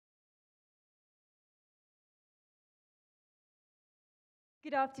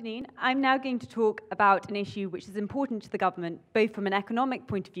Good afternoon. I'm now going to talk about an issue which is important to the government, both from an economic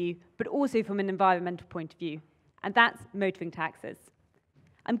point of view, but also from an environmental point of view, and that's motoring taxes.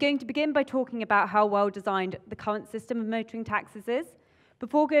 I'm going to begin by talking about how well designed the current system of motoring taxes is,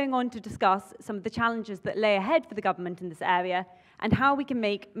 before going on to discuss some of the challenges that lay ahead for the government in this area, and how we can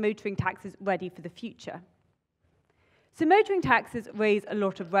make motoring taxes ready for the future. So motoring taxes raise a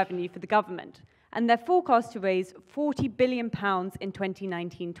lot of revenue for the government, and they're forecast to raise £40 billion in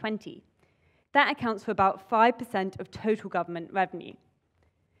 2019-20. That accounts for about 5% of total government revenue.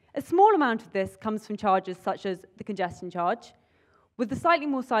 A small amount of this comes from charges such as the congestion charge, with the slightly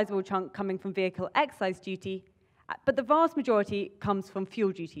more sizable chunk coming from vehicle excise duty, but the vast majority comes from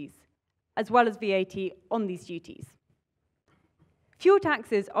fuel duties, as well as VAT on these duties. Fuel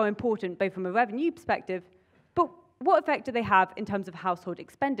taxes are important both from a revenue perspective, but what effect do they have in terms of household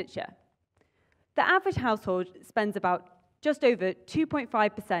expenditure? The average household spends about just over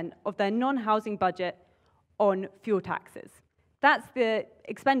 2.5% of their non-housing budget on fuel taxes. That's the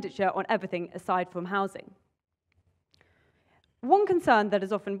expenditure on everything aside from housing. One concern that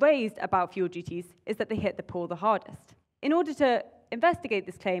is often raised about fuel duties is that they hit the poor the hardest. In order to investigate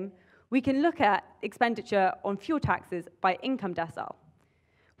this claim, we can look at expenditure on fuel taxes by income decile.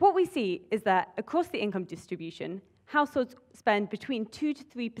 What we see is that across the income distribution, households spend between 2 to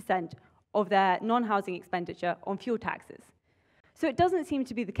 3% of their non-housing expenditure on fuel taxes. So it doesn't seem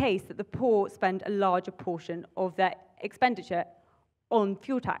to be the case that the poor spend a larger portion of their expenditure on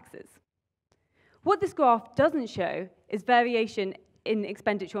fuel taxes. What this graph doesn't show is variation in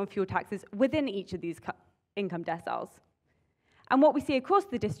expenditure on fuel taxes within each of these income deciles. And what we see across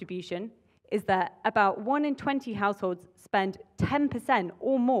the distribution is that about 1 in 20 households spend 10%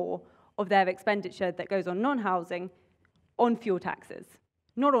 or more of their expenditure that goes on non-housing on fuel taxes.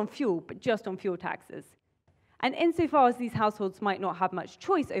 Not on fuel, but just on fuel taxes. And insofar as these households might not have much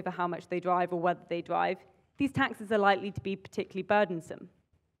choice over how much they drive or whether they drive, these taxes are likely to be particularly burdensome.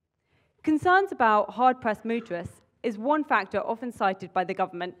 Concerns about hard-pressed motorists is one factor often cited by the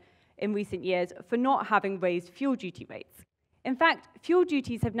government in recent years for not having raised fuel duty rates. In fact, fuel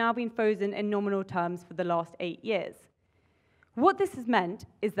duties have now been frozen in nominal terms for the last 8 years. What this has meant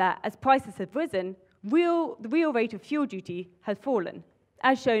is that as prices have risen, the real rate of fuel duty has fallen,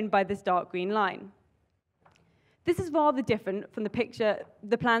 as shown by this dark green line. This is rather different from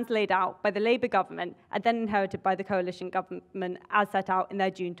the plans laid out by the Labour government and then inherited by the coalition government as set out in their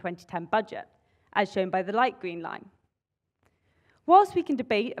June 2010 budget, as shown by the light green line. Whilst we can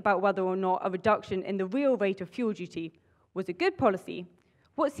debate about whether or not a reduction in the real rate of fuel duty was a good policy,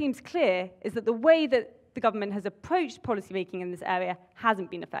 what seems clear is that the way that the government has approached policymaking in this area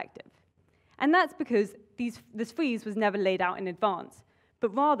hasn't been effective. And that's because this freeze was never laid out in advance,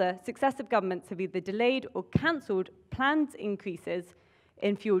 but rather successive governments have either delayed or cancelled planned increases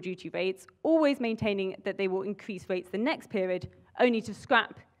in fuel duty rates, always maintaining that they will increase rates the next period, only to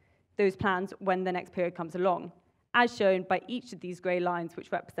scrap those plans when the next period comes along, as shown by each of these grey lines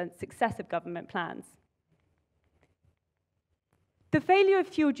which represent successive government plans. The failure of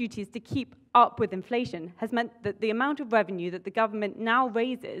fuel duties to keep up with inflation has meant that the amount of revenue that the government now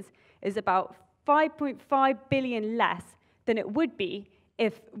raises is about 5.5 billion less than it would be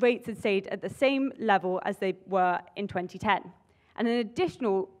if rates had stayed at the same level as they were in 2010, and an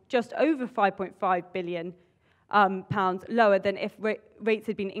additional just over 5.5 billion pounds lower than if rates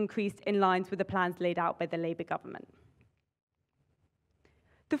had been increased in line with the plans laid out by the Labour government.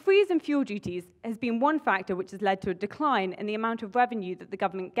 The freeze in fuel duties has been one factor which has led to a decline in the amount of revenue that the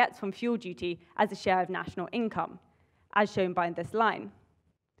government gets from fuel duty as a share of national income, as shown by this line.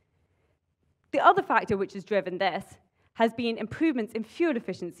 The other factor which has driven this has been improvements in fuel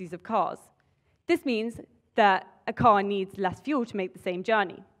efficiencies of cars. This means that a car needs less fuel to make the same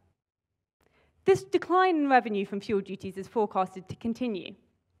journey. This decline in revenue from fuel duties is forecasted to continue,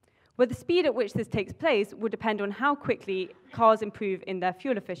 where the speed at which this takes place will depend on how quickly cars improve in their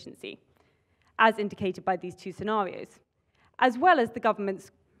fuel efficiency, as indicated by these two scenarios, as well as the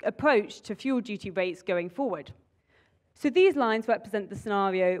government's approach to fuel duty rates going forward. So these lines represent the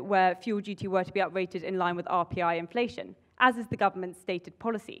scenario where fuel duty were to be uprated in line with RPI inflation, as is the government's stated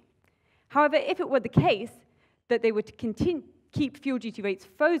policy. However, if it were the case that they were to keep fuel duty rates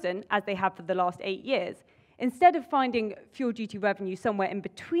frozen, as they have for the last 8 years, instead of finding fuel duty revenue somewhere in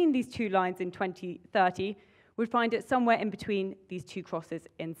between these two lines in 2030, we'd find it somewhere in between these two crosses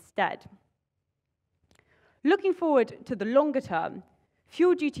instead. Looking forward to the longer term,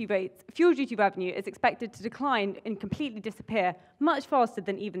 fuel duty revenue is expected to decline and completely disappear much faster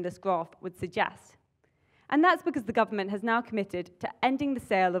than even this graph would suggest. And that's because the government has now committed to ending the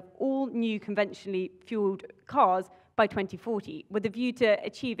sale of all new conventionally fueled cars by 2040, with a view to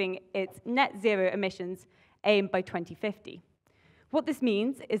achieving its net zero emissions aim by 2050. What this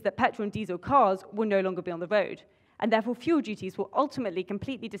means is that petrol and diesel cars will no longer be on the road, and therefore fuel duties will ultimately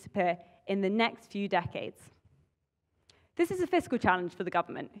completely disappear in the next few decades. This is a fiscal challenge for the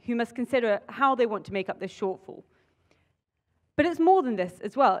government, who must consider how they want to make up this shortfall. But it's more than this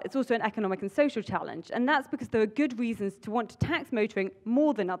as well. It's also an economic and social challenge, and that's because there are good reasons to want to tax motoring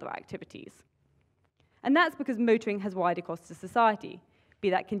more than other activities. And that's because motoring has wider costs to society, be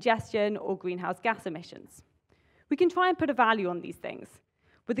that congestion or greenhouse gas emissions. We can try and put a value on these things,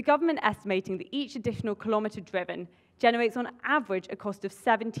 with the government estimating that each additional kilometre driven generates on average a cost of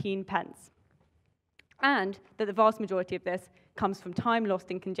 17 pence, and that the vast majority of this comes from time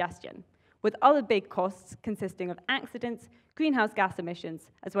lost in congestion, with other big costs consisting of accidents, greenhouse gas emissions,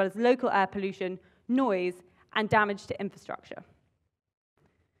 as well as local air pollution, noise, and damage to infrastructure.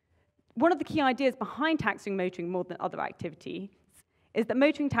 One of the key ideas behind taxing motoring more than other activities is that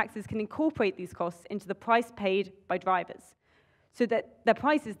motoring taxes can incorporate these costs into the price paid by drivers, so that the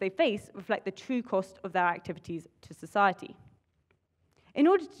prices they face reflect the true cost of their activities to society. In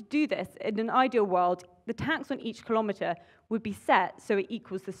order to do this, in an ideal world, the tax on each kilometre would be set so it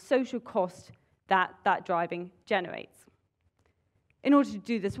equals the social cost that driving generates. In order to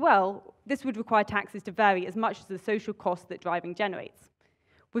do this well, this would require taxes to vary as much as the social cost that driving generates,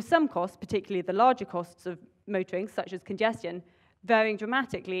 with some costs, particularly the larger costs of motoring, such as congestion, varying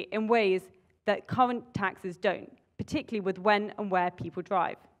dramatically in ways that current taxes don't, particularly with when and where people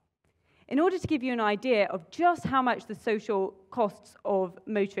drive. In order to give you an idea of just how much the social costs of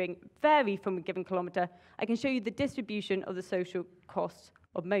motoring vary from a given kilometre, I can show you the distribution of the social costs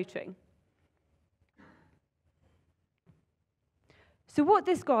of motoring. So what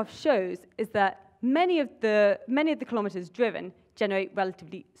this graph shows is that many of the kilometres driven generate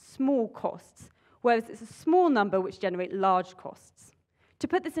relatively small costs, whereas it's a small number which generate large costs. To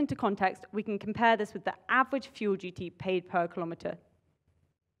put this into context, we can compare this with the average fuel duty paid per kilometre.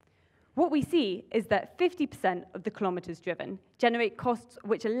 What we see is that 50% of the kilometres driven generate costs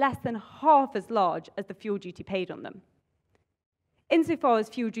which are less than half as large as the fuel duty paid on them. Insofar as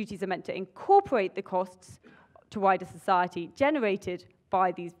fuel duties are meant to incorporate the costs to wider society generated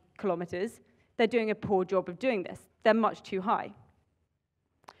by these kilometres, they're doing a poor job of doing this. They're much too high.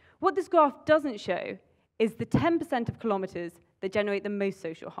 What this graph doesn't show is the 10% of kilometres that generate the most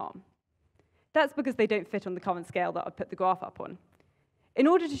social harm. That's because they don't fit on the current scale that I've put the graph up on. In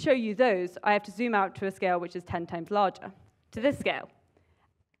order to show you those, I have to zoom out to a scale which is 10 times larger, to this scale.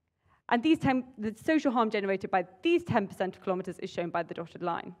 And the social harm generated by these 10% of kilometres is shown by the dotted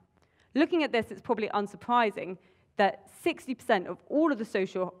line. Looking at this, it's probably unsurprising that 60% of all of the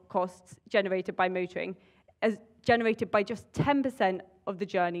social costs generated by motoring is generated by just 10% of the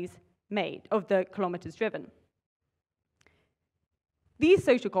journeys made, of the kilometres driven. These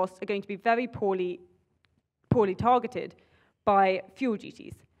social costs are going to be very poorly targeted by fuel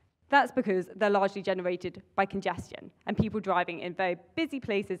duties. That's because they're largely generated by congestion and people driving in very busy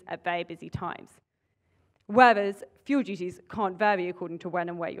places at very busy times, whereas fuel duties can't vary according to when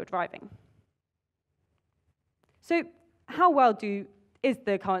and where you're driving. So how well is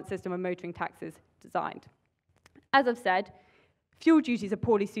the current system of motoring taxes designed? As I've said, fuel duties are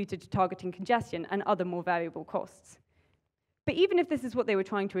poorly suited to targeting congestion and other more variable costs. But even if this is what they were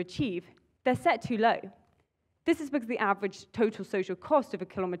trying to achieve, they're set too low. This is because the average total social cost of a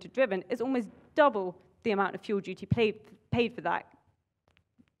kilometre driven is almost double the amount of fuel duty paid for that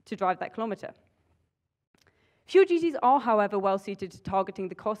to drive that kilometre. Fuel duties are, however, well suited to targeting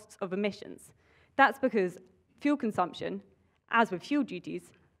the costs of emissions. That's because fuel consumption, as with fuel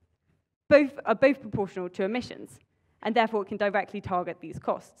duties, are both proportional to emissions, and therefore it can directly target these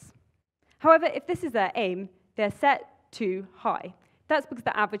costs. However, if this is their aim, they're set too high. That's because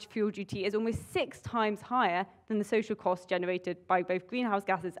the average fuel duty is almost 6 times higher than the social costs generated by both greenhouse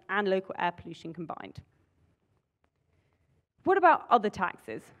gases and local air pollution combined. What about other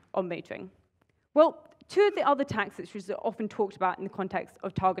taxes on motoring? Well, 2 of the other taxes which are often talked about in the context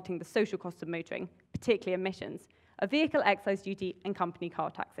of targeting the social costs of motoring, particularly emissions, are vehicle excise duty and company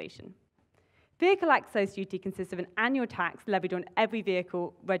car taxation. Vehicle excise duty consists of an annual tax levied on every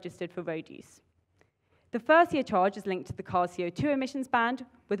vehicle registered for road use. The first-year charge is linked to the car's CO2 emissions band,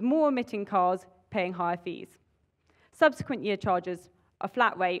 with more emitting cars paying higher fees. Subsequent year charges are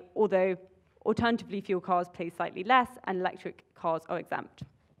flat rate, although alternatively fuel cars pay slightly less and electric cars are exempt.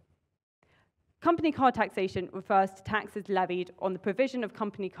 Company car taxation refers to taxes levied on the provision of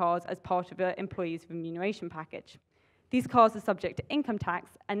company cars as part of an employee's remuneration package. These cars are subject to income tax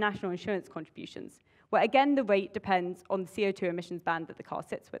and national insurance contributions, where again the rate depends on the CO2 emissions band that the car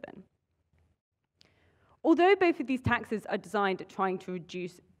sits within. Although both of these taxes are designed at trying to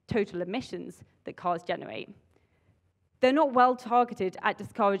reduce total emissions that cars generate, they're not well targeted at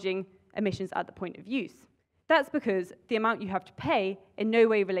discouraging emissions at the point of use. That's because the amount you have to pay in no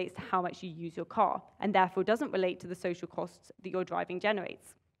way relates to how much you use your car, and therefore doesn't relate to the social costs that your driving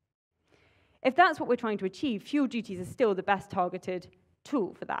generates. If that's what we're trying to achieve, fuel duties are still the best targeted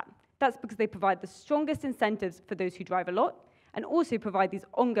tool for that. That's because they provide the strongest incentives for those who drive a lot, and also provide these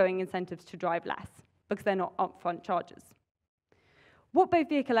ongoing incentives to drive less, because they're not upfront charges. What both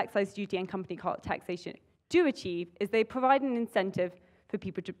vehicle excise duty and company car taxation do achieve is they provide an incentive for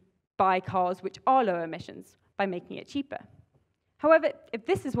people to buy cars which are lower emissions by making it cheaper. However, if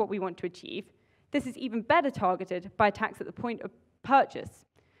this is what we want to achieve, this is even better targeted by a tax at the point of purchase,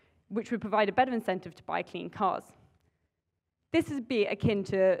 which would provide a better incentive to buy clean cars. This would be akin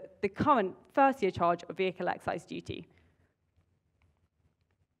to the current first-year charge of vehicle excise duty.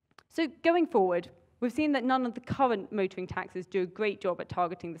 So going forward, we've seen that none of the current motoring taxes do a great job at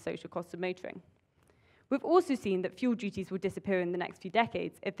targeting the social costs of motoring. We've also seen that fuel duties will disappear in the next few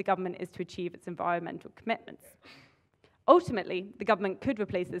decades if the government is to achieve its environmental commitments. Ultimately, the government could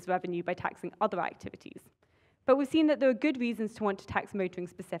replace this revenue by taxing other activities, but we've seen that there are good reasons to want to tax motoring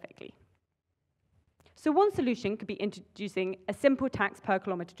specifically. So one solution could be introducing a simple tax per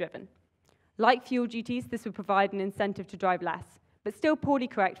kilometre driven. Like fuel duties, this would provide an incentive to drive less, but still poorly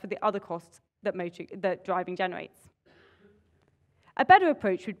correct for the other costs that driving generates. A better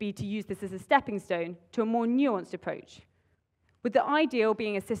approach would be to use this as a stepping stone to a more nuanced approach, with the ideal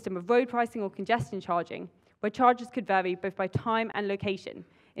being a system of road pricing or congestion charging, where charges could vary both by time and location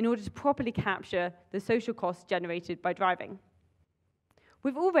in order to properly capture the social costs generated by driving.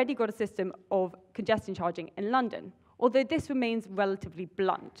 We've already got a system of congestion charging in London, although this remains relatively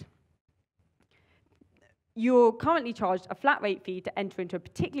blunt. You're currently charged a flat rate fee to enter into a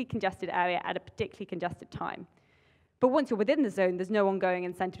particularly congested area at a particularly congested time. But once you're within the zone, there's no ongoing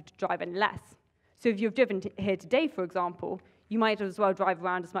incentive to drive any less. So if you've driven here today, for example, you might as well drive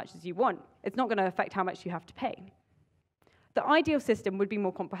around as much as you want. It's not going to affect how much you have to pay. The ideal system would be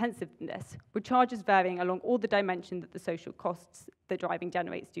more comprehensive than this, with charges varying along all the dimensions that the social costs that driving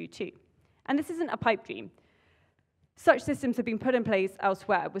generates do too. And this isn't a pipe dream. Such systems have been put in place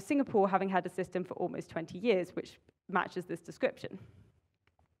elsewhere, with Singapore having had a system for almost 20 years, which matches this description.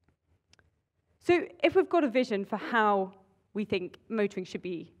 So if we've got a vision for how we think motoring should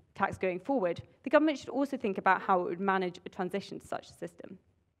be taxed going forward, the government should also think about how it would manage a transition to such a system.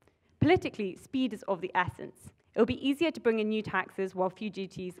 Politically, speed is of the essence. It will be easier to bring in new taxes while fuel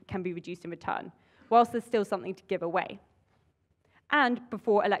duties can be reduced in return, whilst there's still something to give away. And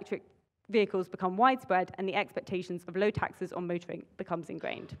before electric vehicles become widespread and the expectations of low taxes on motoring becomes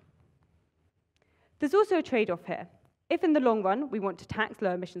ingrained. There's also a trade-off here. If in the long run we want to tax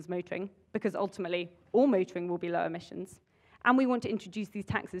low emissions motoring, because ultimately all motoring will be low emissions, and we want to introduce these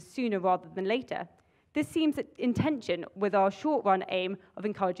taxes sooner rather than later, this seems in tension with our short-run aim of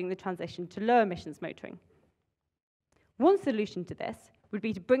encouraging the transition to low emissions motoring. One solution to this would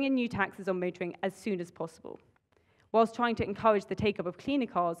be to bring in new taxes on motoring as soon as possible, whilst trying to encourage the take-up of cleaner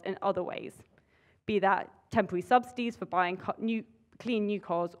cars in other ways, be that temporary subsidies for buying clean new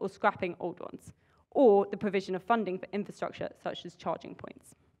cars or scrapping old ones, or the provision of funding for infrastructure such as charging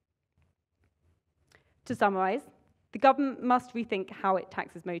points. To summarize, the government must rethink how it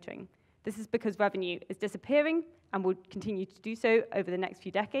taxes motoring. This is because revenue is disappearing and will continue to do so over the next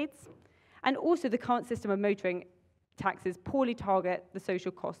few decades, and also the current system of motoring taxes poorly target the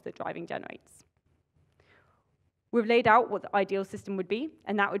social costs that driving generates. We've laid out what the ideal system would be,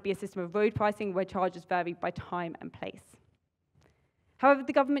 and that would be a system of road pricing where charges vary by time and place. However,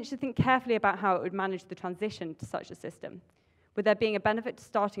 the government should think carefully about how it would manage the transition to such a system, with there being a benefit to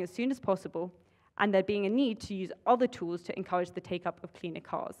starting as soon as possible, and there being a need to use other tools to encourage the take-up of cleaner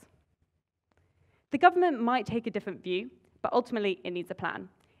cars. The government might take a different view, but ultimately it needs a plan.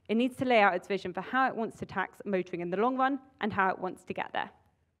 It needs to lay out its vision for how it wants to tax motoring in the long run and how it wants to get there.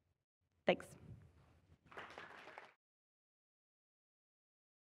 Thanks.